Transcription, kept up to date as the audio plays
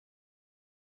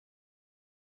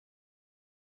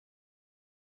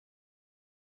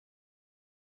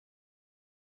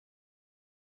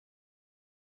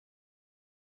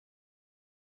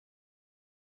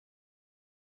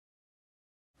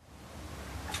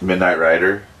Midnight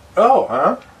Rider. Oh,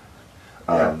 huh?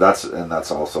 Yeah.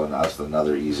 That's also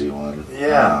another easy one.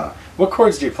 Yeah. What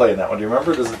chords do you play in that one? Do you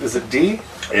remember? Is it D?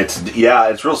 It's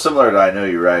real similar to I Know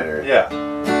You Rider. Yeah.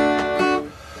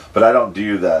 But I don't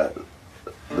do that.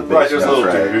 The Right, there's a little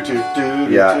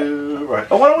Yeah. Right.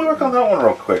 Oh, why don't we work on that one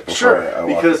real quick? Sure.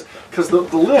 Because the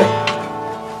lick.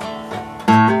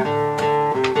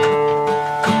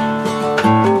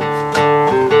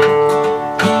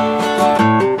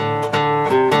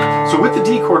 So with the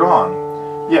D chord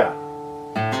on, yeah.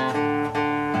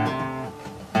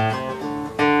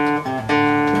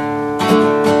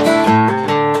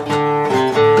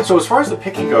 So as far as the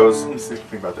picking goes, let's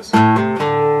think about this.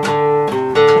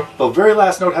 The very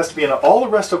last note has to be in. All the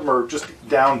rest of them are just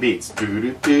down beats. Do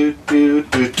do do do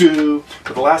do do.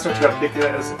 But the last note you got to pick it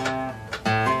as.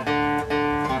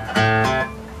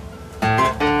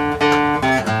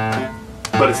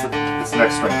 But it's the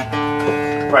next string,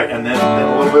 right? And then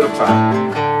a little bit of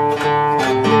time.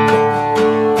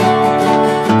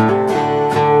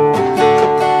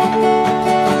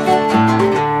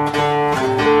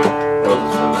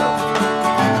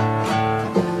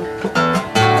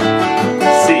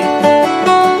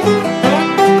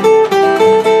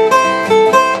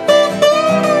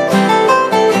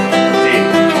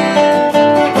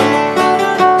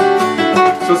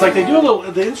 Like they do a little.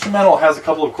 The instrumental has a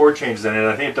couple of chord changes in it.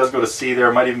 I think it does go to C there.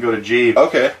 It might even go to G.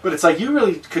 Okay. But it's like you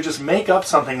really could just make up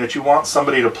something that you want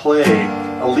somebody to play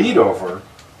a lead over,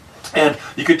 and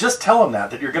you could just tell them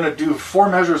that you're going to do 4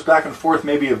 measures back and forth,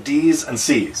 maybe of D's and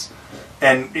C's,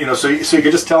 and so you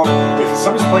could just tell them if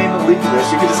somebody's playing the lead to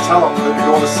this, you could just tell them that you're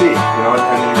going to C, and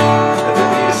then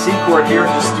you need a C chord here,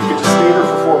 and you could just stay there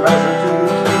for 4 measures.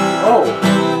 Oh.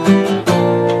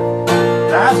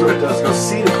 That's what it does. It goes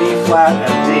C to B flat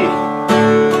and D.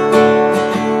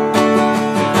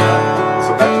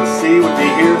 So back to C would be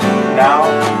here. Now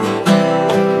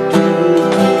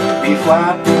B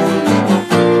flat.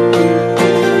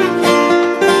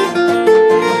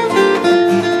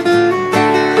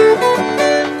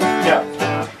 Yeah.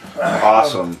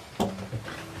 Awesome.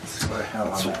 Let's see what I have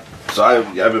on that. So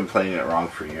I've been playing it wrong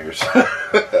for years.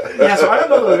 Yeah, so I don't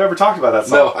know that I've ever talked about that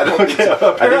song. No, I don't think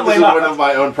so. Apparently I think this not. is one of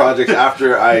my own projects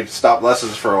after I stopped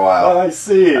lessons for a while. I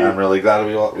see. I'm really glad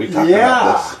we talked about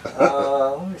this.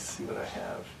 Let me see what I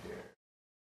have.